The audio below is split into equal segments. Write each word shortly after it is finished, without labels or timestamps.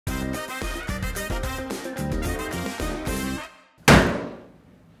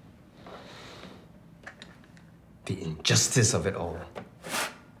justice of it all.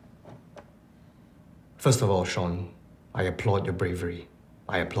 First of all, Sean, I applaud your bravery.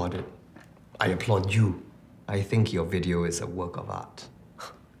 I applaud it. I applaud you. I think your video is a work of art.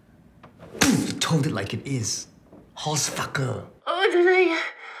 You told it like it is. Horse fucker.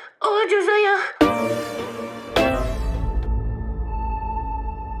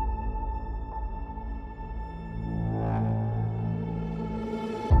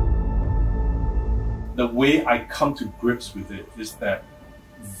 The way I come to grips with it is that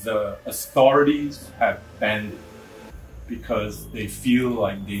the authorities have banned it because they feel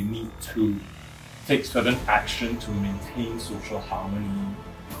like they need to take certain action to maintain social harmony.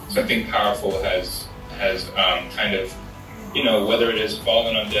 Something powerful has kind of, you know, whether it is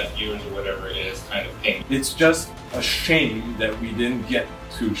fallen on deaf ears or whatever it is, kind of pain. It's just a shame that we didn't get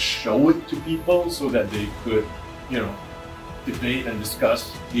to show it to people so that they could, you know, debate and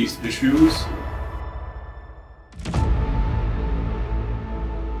discuss these issues.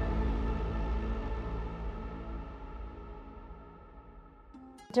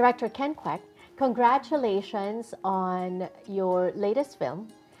 Director Ken Kwek, congratulations on your latest film.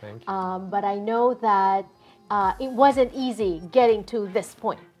 Thank you. But I know that it wasn't easy getting to this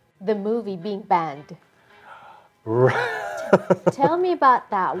point, the movie being banned. Tell me about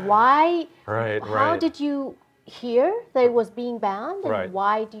that. Why? How did you hear that it was being banned, and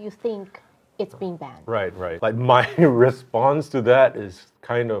why do you think it's being banned? Like my response to that is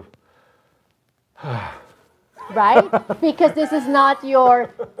kind of. Right? Because this is not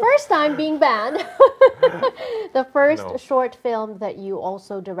your first time being banned. The first short film that you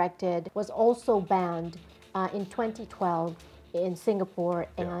also directed was also banned in 2012 in Singapore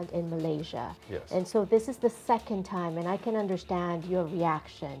and in Malaysia. Yes. And so this is the second time, and I can understand your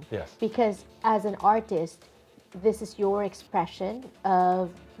reaction. Yes. Because as an artist, this is your expression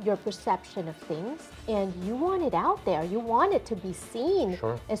of your perception of things, and you want it out there. You want it to be seen,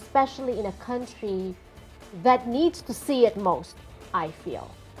 especially in a country that needs to see it most, I feel,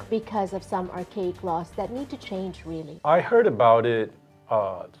 because of some archaic laws that need to change, really. I heard about it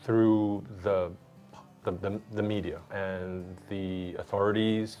through the media, and the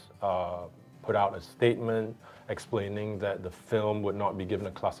authorities put out a statement explaining that the film would not be given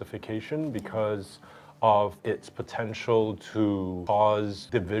a classification because of its potential to cause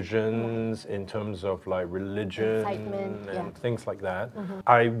divisions in terms of like religion and things like that.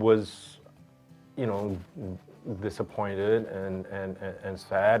 I was, you know, disappointed and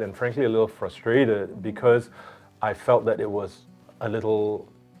sad and frankly a little frustrated because I felt that it was also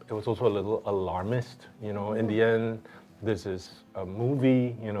a little alarmist. You know, in the end, this is a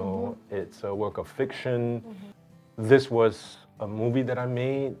movie, you know, it's a work of fiction. This was a movie that I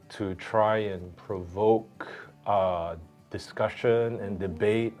made to try and provoke discussion and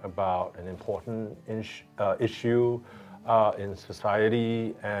debate about an important issue in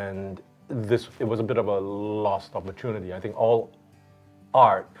society, and it was a bit of a lost opportunity. I think all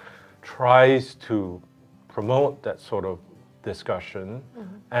art tries to promote that sort of discussion,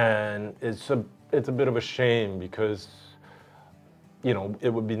 and it's a bit of a shame because, you know, it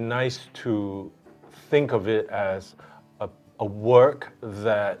would be nice to think of it as a work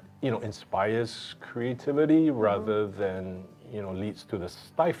that, you know, inspires creativity rather than, you know, leads to the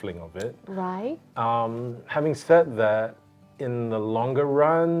stifling of it. Right. Having said that, in the longer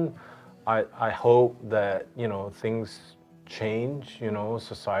run, I hope that, you know, things change, you know,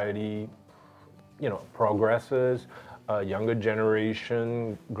 society, you know, progresses, a younger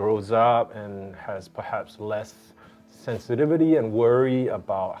generation grows up and has perhaps less sensitivity and worry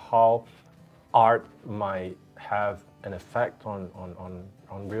about how art might have an effect on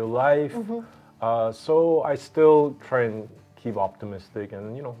real life. So I still try and keep optimistic,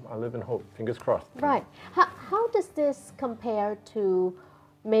 and, you know, I live in hope, fingers crossed. Right. How does this compare to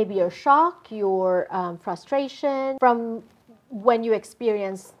maybe your shock, your frustration from when you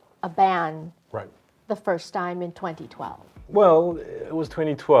experienced a ban the first time in 2012? Well, it was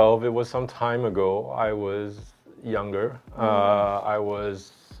 2012. It was some time ago. I was younger. I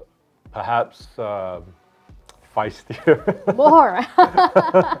was perhaps feistier. More.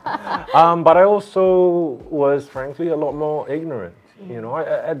 But I also was, frankly, a lot more ignorant. You know,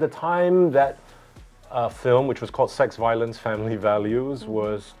 at the time, that film, which was called Sex, Violence, Family Values,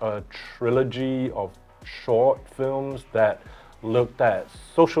 was a trilogy of short films that looked at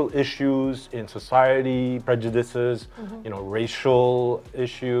social issues in society, prejudices, you know, racial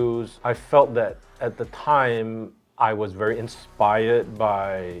issues. I felt that at the time I was very inspired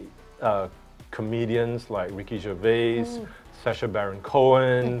by comedians like Ricky Gervais, Sacha Baron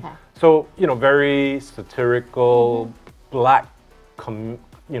Cohen. So, you know, very satirical, black,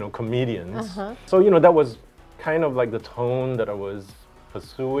 comedians. So, you know, that was kind of like the tone that I was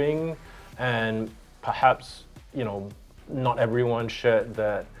pursuing, and perhaps, you know, not everyone shared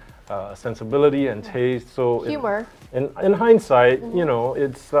that sensibility and taste. So Humor. In hindsight, you know,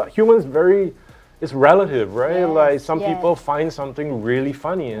 it's humor's it's relative, right? Yes, like some yes. people find something really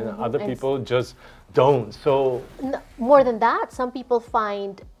funny, and other people just don't. So More than that, some people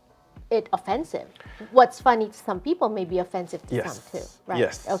find it offensive. What's funny to some people may be offensive to some too, right?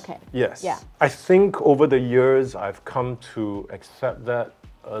 Yes. Okay. Yes. Yeah. I think over the years I've come to accept that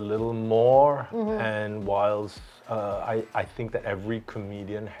a little more, and whilst I think that every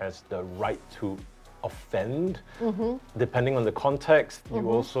comedian has the right to offend, depending on the context, you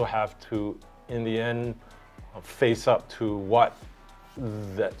also have to, in the end, face up to what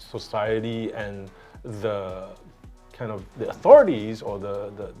that society and the kind of the authorities or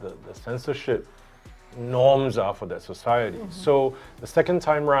the censorship norms are for that society. So the second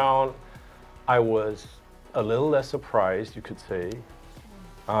time round, I was a little less surprised, you could say.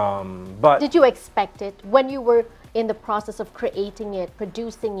 But did you expect it when you were in the process of creating it,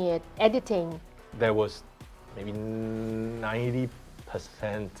 producing it, editing? There was maybe 90%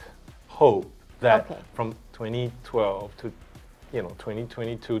 hope that from 2012 to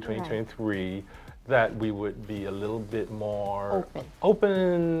 2022, 2023, that we would be a little bit more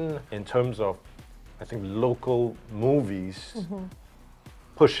open in terms of, I think, local movies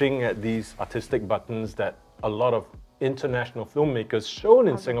pushing at these artistic buttons that a lot of international filmmakers shown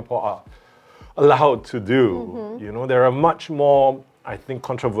in Singapore are allowed to do. You know, there are much more, I think,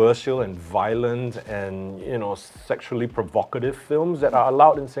 controversial and violent and, you know, sexually provocative films that are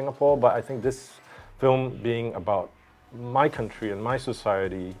allowed in Singapore, but I think this film being about my country and my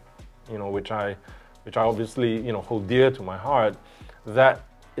society, you know, which I obviously, you know, hold dear to my heart, that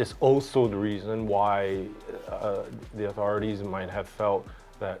is also the reason why the authorities might have felt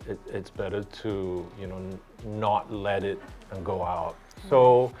that it's better to, you know, not let it go out.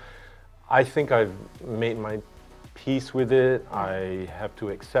 So I think I've made my peace with it. I have to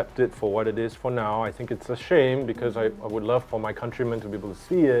accept it for what it is for now. I think it's a shame because I would love for my countrymen to be able to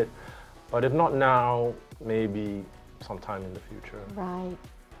see it, but if not now, maybe sometime in the future. Right.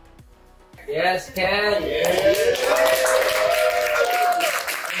 Yes, Ken.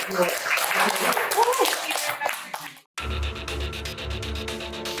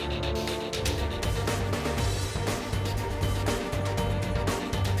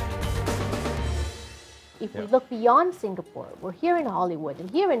 If we look beyond Singapore, we're here in Hollywood, and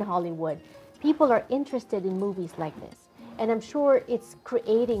here in Hollywood, people are interested in movies like this. And I'm sure it's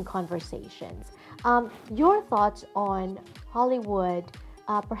creating conversations. Your thoughts on Hollywood,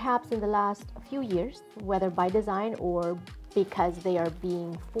 perhaps in the last few years, whether by design or because they are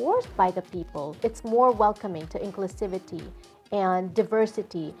being forced by the people, it's more welcoming to inclusivity and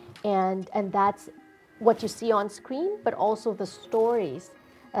diversity, and that's what you see on screen, but also the stories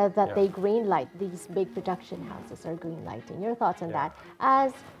that they greenlight. These big production houses are greenlighting. Your thoughts on that,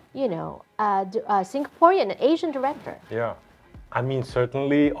 as you know, a Singaporean, an Asian director? Yeah, I mean,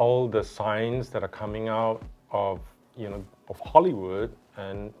 certainly all the signs that are coming out of, you know, of Hollywood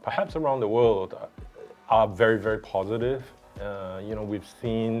and perhaps around the world are very, very positive. You know, we've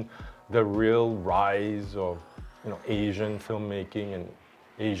seen the real rise of, you know, Asian filmmaking and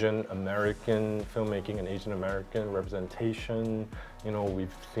Asian American filmmaking and Asian American representation. You know,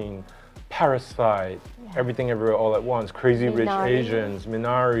 we've seen Parasite, Everything Everywhere All at Once, Crazy Rich Asians,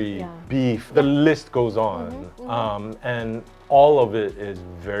 Minari, Beef, the list goes on. And all of it is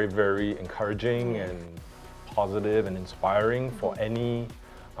very, very encouraging and positive and inspiring for any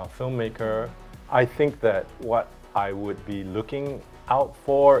filmmaker. I think that what I would be looking out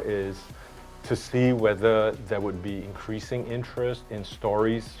for is to see whether there would be increasing interest in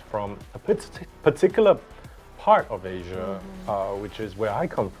stories from a particular part of Asia, which is where I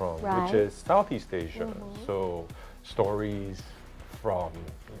come from, which is Southeast Asia. So stories from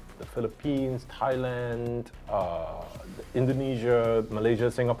the Philippines, Thailand, Indonesia,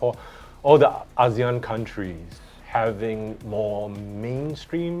 Malaysia, Singapore, all the ASEAN countries having more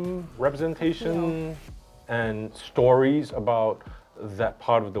mainstream representation and stories about that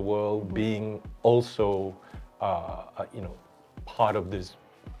part of the world being also, you know, part of this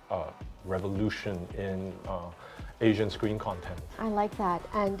revolution in Asian screen content. I like that.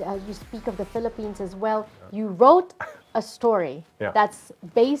 And you speak of the Philippines as well. You wrote a story that's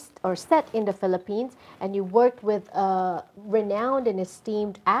based or set in the Philippines, and you worked with a renowned and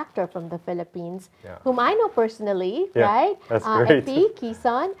esteemed actor from the Philippines, whom I know personally, right? That's great. Epi,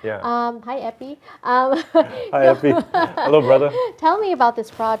 Quizon. Hi, Epi. Hi, Epi. Hello, brother. Tell me about this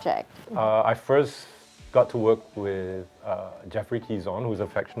project. I first got to work with Jeffrey Quizon, who's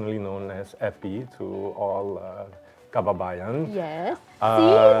affectionately known as FB to all Kababayan. Yes.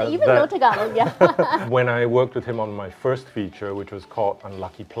 See, even know Tagalog, yeah. When I worked with him on my first feature, which was called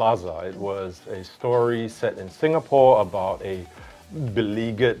Unlucky Plaza, it was a story set in Singapore about a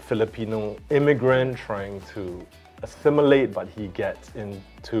beleaguered Filipino immigrant trying to assimilate, but he gets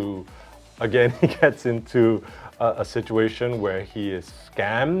into, again, a situation where he is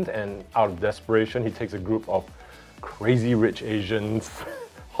scammed, and out of desperation, he takes a group of crazy rich Asians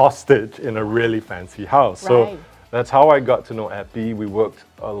hostage in a really fancy house. Right. So that's how I got to know Epi. We worked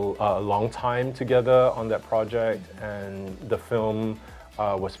a long time together on that project, and the film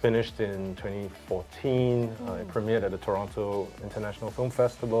was finished in 2014. It premiered at the Toronto International Film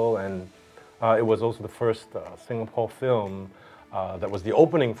Festival, and it was also the first Singapore film that was the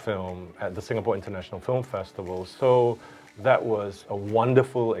opening film at the Singapore International Film Festival. So that was a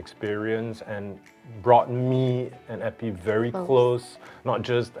wonderful experience and brought me and Epi very close, not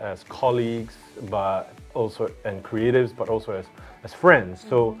just as colleagues, but also and creatives, but also as friends.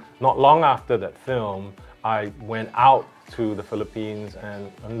 So not long after that film, I went out to the Philippines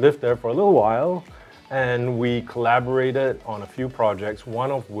and lived there for a little while, and we collaborated on a few projects,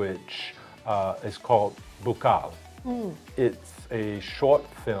 one of which is called Bukal. It's a short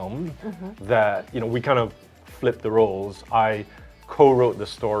film that, you know, we kind of flipped the roles. I co-wrote the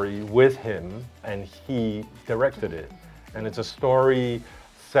story with him and he directed it. And it's a story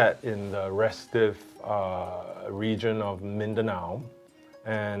set in the restive region of Mindanao.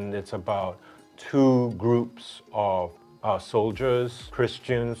 And it's about two groups of soldiers,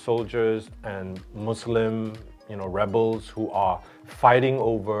 Christian soldiers and Muslim, you know, rebels who are fighting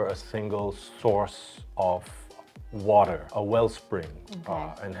over a single source of water, a wellspring,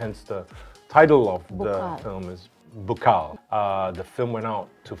 and hence the title of the film is Bukal. The film went out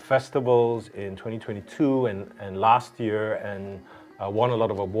to festivals in 2022 and last year and won a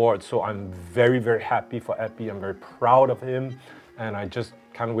lot of awards. So I'm very, very happy for Epi. I'm very proud of him, and I just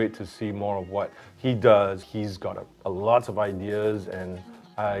can't wait to see more of what he does. He's got lots of ideas, and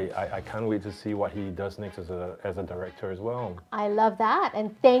I can't wait to see what he does next as a director as well. I love that,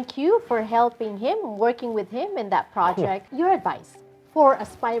 and thank you for helping him, working with him in that project. Your advice for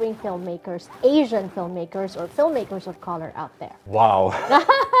aspiring filmmakers, Asian filmmakers, or filmmakers of color out there? Wow.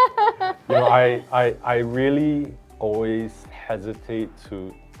 You know, I really always hesitate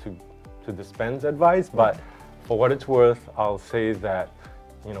to dispense advice, but for what it's worth, I'll say that,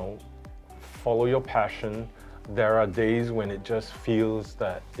 you know, follow your passion. There are days when it just feels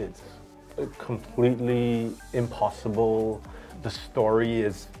that it's completely impossible. The story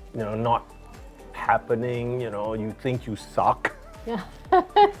is, you know, not happening. You know, you think you suck. Yeah.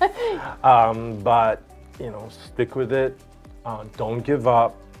 But, you know, stick with it. Don't give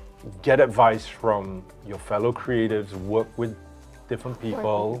up. Get advice from your fellow creatives. Work with different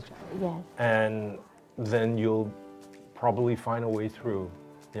people. Yes. And then you'll probably find a way through.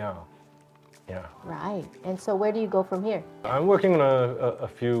 Yeah. Yeah. Right. And so where do you go from here? I'm working on a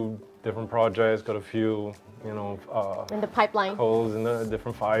few different projects, got a few, you know, in the pipeline, coals in the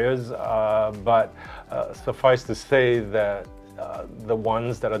different fires, but suffice to say that the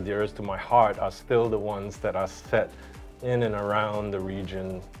ones that are dearest to my heart are still the ones that are set in and around the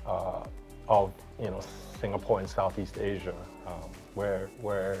region of, you know, Singapore and Southeast Asia,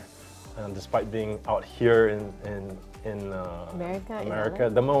 where despite being out here in America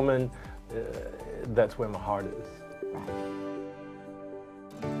at the moment, that's where my heart is. Right.